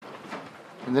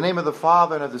In the name of the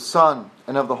Father, and of the Son,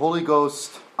 and of the Holy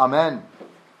Ghost. Amen.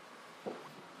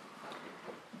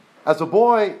 As a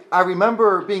boy, I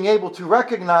remember being able to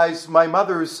recognize my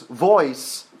mother's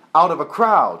voice out of a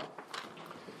crowd.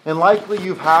 And likely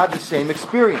you've had the same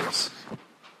experience.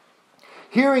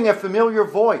 Hearing a familiar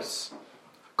voice,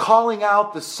 calling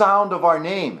out the sound of our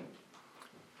name,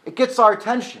 it gets our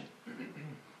attention.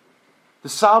 The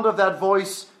sound of that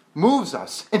voice moves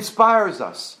us, inspires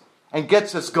us, and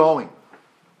gets us going.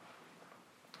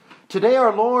 Today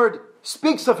our Lord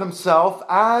speaks of himself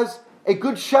as a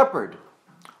good shepherd,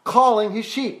 calling his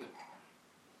sheep.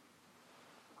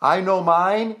 I know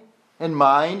mine, and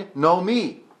mine know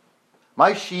me.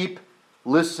 My sheep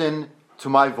listen to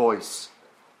my voice.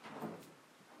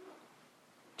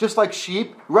 Just like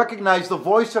sheep recognize the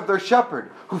voice of their shepherd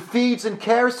who feeds and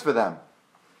cares for them,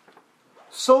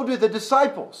 so do the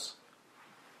disciples.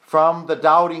 From the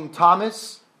doubting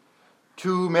Thomas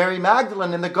to Mary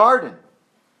Magdalene in the garden.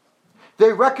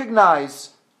 They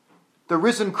recognize the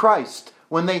risen Christ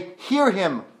when they hear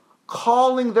him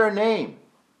calling their name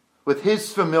with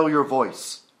his familiar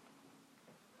voice.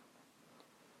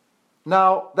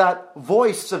 Now, that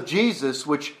voice of Jesus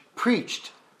which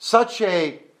preached such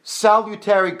a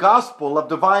salutary gospel of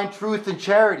divine truth and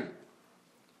charity,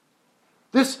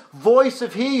 this voice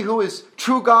of he who is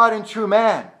true God and true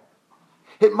man,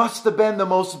 it must have been the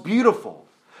most beautiful,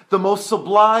 the most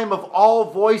sublime of all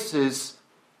voices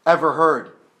ever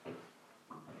heard.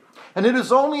 And it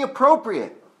is only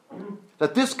appropriate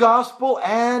that this gospel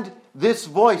and this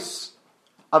voice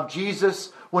of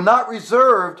Jesus were not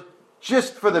reserved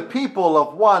just for the people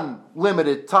of one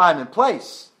limited time and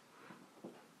place.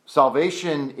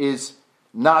 Salvation is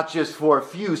not just for a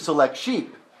few select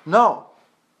sheep. No.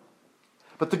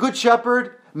 But the Good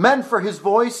Shepherd meant for his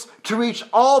voice to reach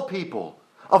all people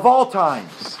of all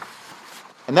times.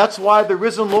 And that's why the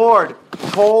risen Lord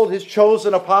told his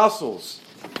chosen apostles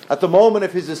at the moment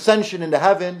of his ascension into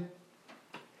heaven,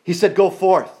 he said, "Go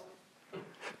forth.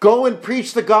 Go and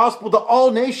preach the gospel to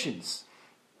all nations,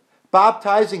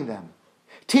 baptizing them,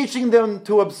 teaching them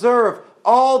to observe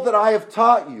all that I have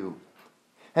taught you.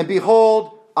 And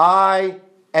behold, I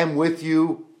am with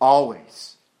you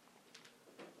always."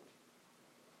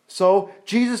 So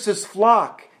Jesus'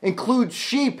 flock includes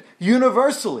sheep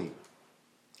universally.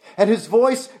 And his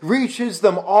voice reaches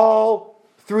them all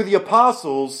through the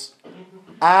apostles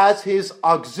as his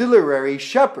auxiliary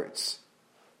shepherds.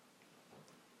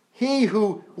 He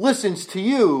who listens to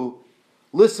you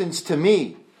listens to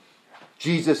me,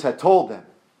 Jesus had told them.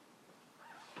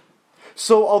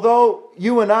 So although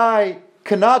you and I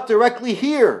cannot directly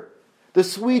hear the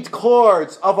sweet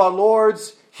chords of our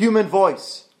Lord's human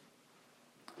voice,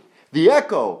 the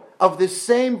echo of this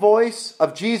same voice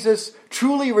of Jesus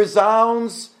truly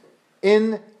resounds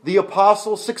in the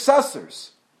apostles'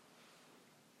 successors.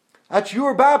 At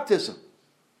your baptism,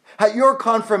 at your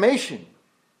confirmation,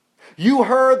 you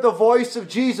heard the voice of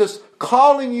Jesus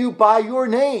calling you by your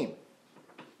name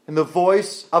and the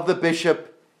voice of the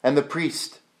bishop and the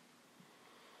priest.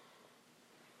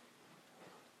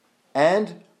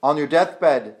 And on your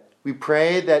deathbed, we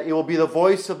pray that it will be the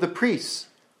voice of the priests,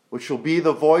 which will be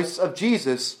the voice of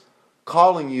Jesus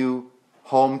calling you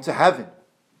home to heaven.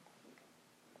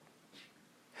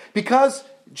 Because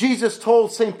Jesus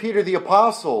told St. Peter the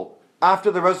Apostle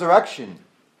after the resurrection,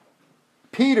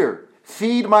 "Peter,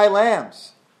 feed my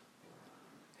lambs."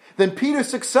 Then Peter's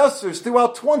successors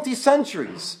throughout 20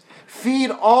 centuries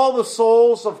feed all the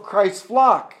souls of Christ's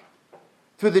flock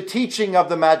through the teaching of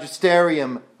the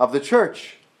magisterium of the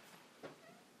church.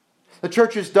 The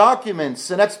church's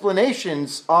documents and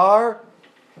explanations are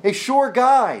a sure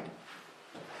guide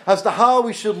as to how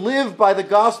we should live by the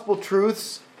gospel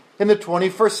truths in the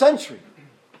 21st century.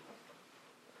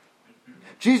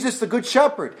 Jesus, the Good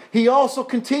Shepherd, he also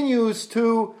continues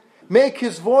to make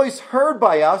his voice heard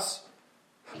by us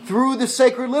through the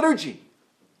sacred liturgy.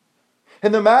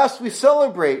 In the Mass we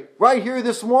celebrate right here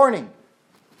this morning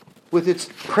with its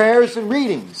prayers and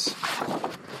readings.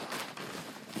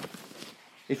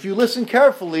 If you listen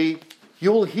carefully,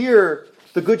 you will hear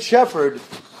the Good Shepherd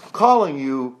calling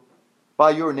you by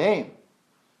your name.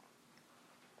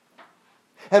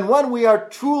 And when we are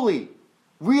truly,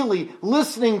 really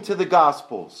listening to the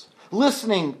Gospels,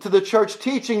 listening to the church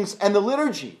teachings and the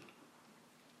liturgy,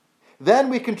 then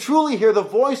we can truly hear the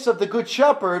voice of the Good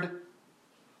Shepherd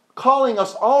calling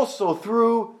us also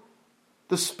through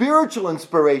the spiritual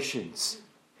inspirations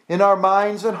in our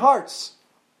minds and hearts.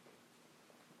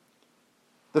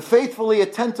 The faithfully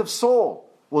attentive soul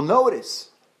will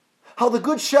notice how the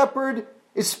Good Shepherd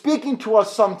is speaking to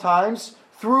us sometimes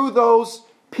through those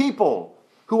people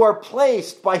who are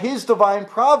placed by his divine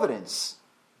providence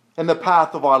in the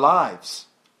path of our lives.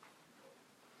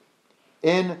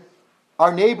 In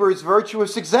our neighbor's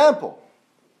virtuous example,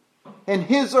 in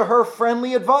his or her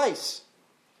friendly advice.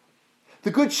 The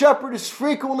Good Shepherd is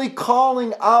frequently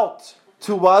calling out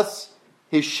to us,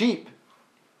 his sheep.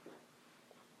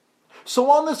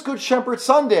 So on this Good Shepherd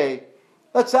Sunday,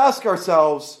 let's ask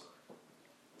ourselves,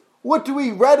 what do we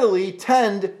readily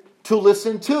tend to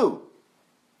listen to?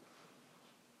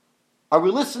 Are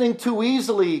we listening too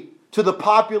easily to the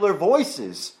popular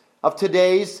voices of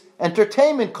today's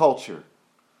entertainment culture?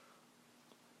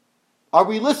 Are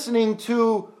we listening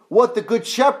to what the Good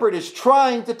Shepherd is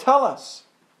trying to tell us?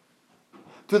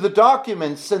 To the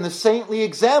documents and the saintly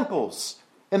examples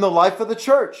in the life of the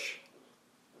church?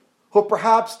 Or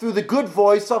perhaps through the good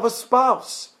voice of a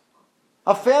spouse,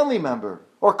 a family member,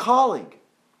 or colleague?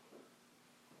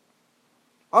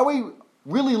 Are we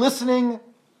really listening?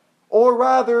 Or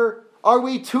rather, are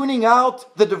we tuning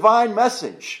out the divine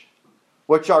message,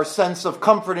 which our sense of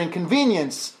comfort and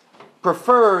convenience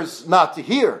prefers not to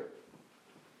hear?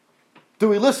 Do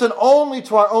we listen only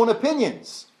to our own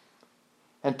opinions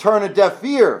and turn a deaf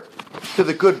ear to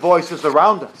the good voices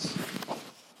around us?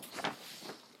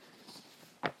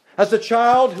 As a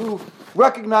child who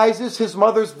recognizes his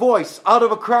mother's voice out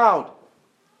of a crowd,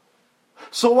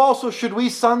 so also should we,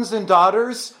 sons and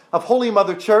daughters of Holy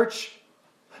Mother Church,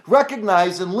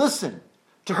 recognize and listen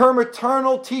to her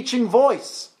maternal teaching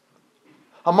voice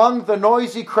among the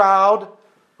noisy crowd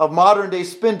of modern-day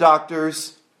spin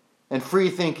doctors and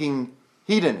free-thinking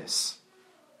hedonists.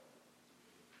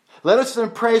 Let us then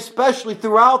pray especially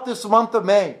throughout this month of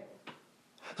May.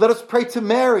 Let us pray to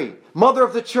Mary, Mother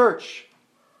of the Church,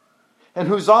 in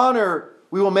whose honor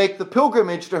we will make the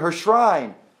pilgrimage to her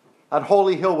shrine at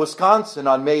Holy Hill, Wisconsin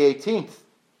on May 18th.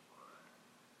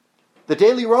 The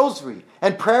daily rosary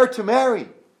and prayer to Mary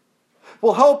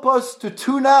will help us to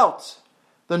tune out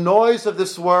the noise of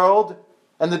this world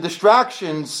and the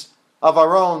distractions of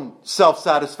our own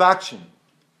self-satisfaction.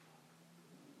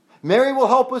 Mary will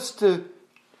help us to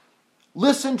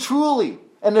listen truly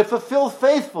and to fulfill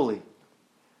faithfully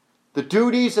the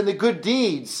duties and the good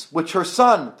deeds which her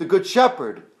Son, the Good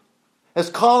Shepherd, is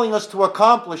calling us to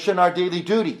accomplish in our daily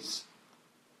duties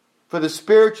for the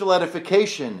spiritual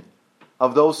edification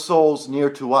of those souls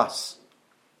near to us.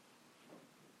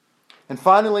 And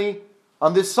finally,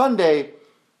 on this Sunday,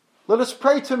 let us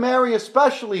pray to Mary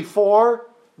especially for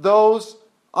those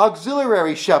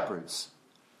auxiliary shepherds,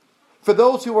 for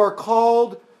those who are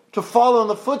called to follow in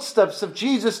the footsteps of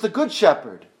Jesus, the Good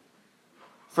Shepherd,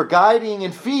 for guiding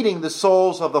and feeding the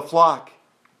souls of the flock.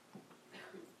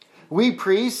 We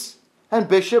priests and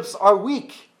bishops are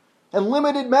weak and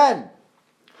limited men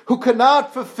who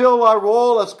cannot fulfill our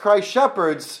role as Christ's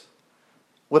shepherds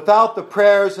without the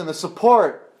prayers and the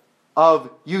support of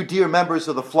you, dear members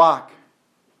of the flock.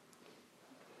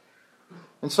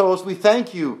 And so as we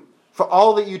thank you for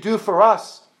all that you do for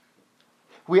us,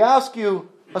 we ask you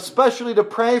especially to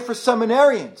pray for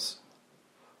seminarians,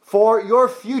 for your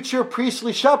future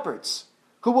priestly shepherds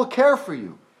who will care for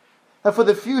you, and for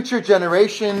the future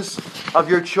generations of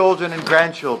your children and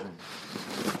grandchildren.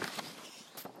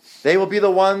 They will be the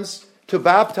ones to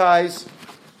baptize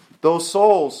those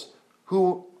souls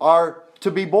who are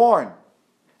to be born.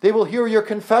 They will hear your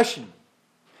confession.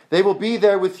 They will be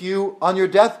there with you on your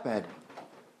deathbed,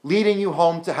 leading you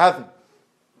home to heaven.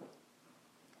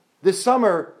 This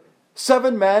summer,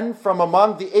 7 men from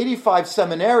among the 85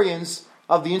 seminarians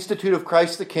of the Institute of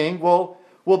Christ the King will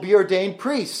be ordained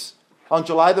priests on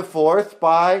July the 4th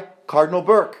by Cardinal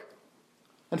Burke.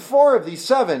 And 4 of these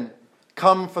 7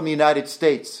 come from the United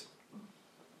States.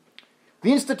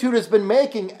 The Institute has been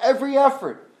making every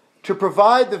effort to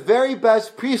provide the very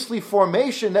best priestly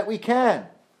formation that we can.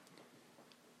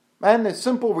 And the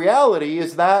simple reality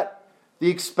is that the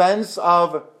expense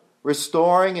of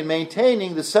restoring and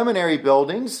maintaining the seminary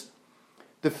buildings,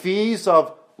 the fees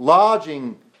of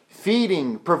lodging,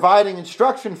 feeding, providing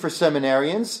instruction for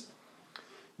seminarians,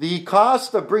 the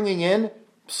cost of bringing in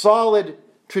solid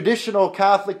traditional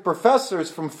Catholic professors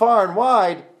from far and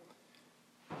wide,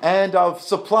 and of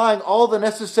supplying all the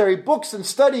necessary books and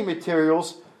study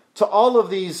materials to all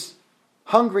of these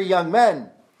hungry young men,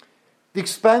 the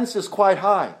expense is quite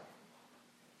high.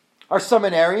 Our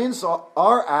seminarians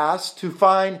are asked to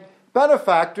find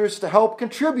benefactors to help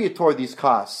contribute toward these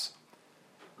costs.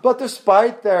 But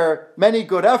despite their many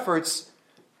good efforts,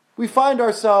 we find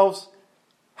ourselves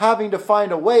having to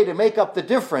find a way to make up the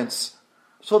difference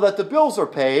so that the bills are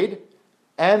paid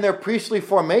and their priestly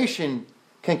formation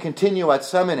can continue at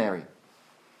seminary.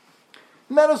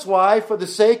 And that is why, for the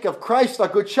sake of Christ our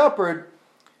Good Shepherd,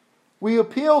 we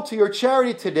appeal to your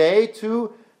charity today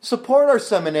to support our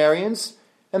seminarians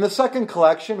and the second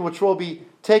collection, which will be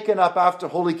taken up after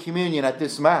Holy Communion at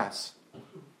this Mass.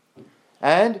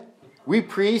 And we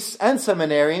priests and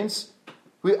seminarians,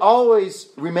 we always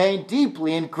remain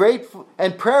deeply and grateful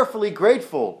and prayerfully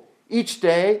grateful each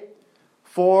day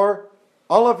for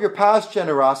all of your past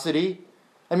generosity,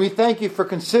 and we thank you for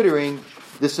considering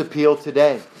this appeal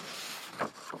today.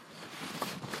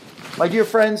 My dear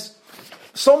friends,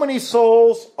 so many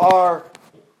souls are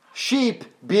sheep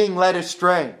being led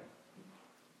astray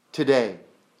today.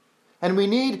 And we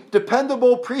need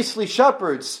dependable priestly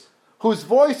shepherds whose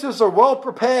voices are well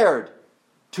prepared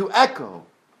to echo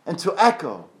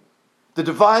the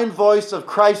divine voice of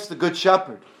Christ the Good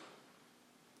Shepherd.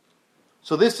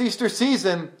 So this Easter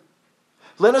season,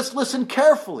 let us listen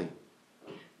carefully.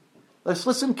 Let's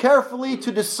listen carefully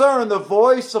to discern the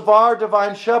voice of our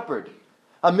divine shepherd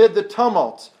amid the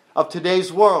tumult of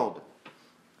today's world.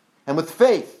 And with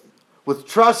faith, with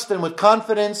trust, and with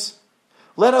confidence,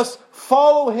 let us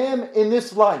follow him in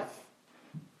this life,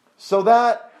 so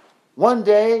that one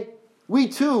day we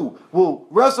too will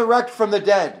resurrect from the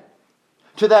dead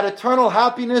to that eternal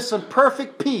happiness and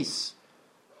perfect peace,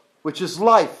 which is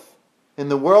life in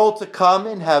the world to come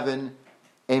in heaven.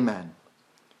 Amen.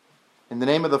 In the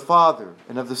name of the Father,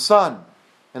 and of the Son,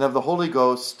 and of the Holy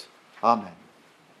Ghost. Amen.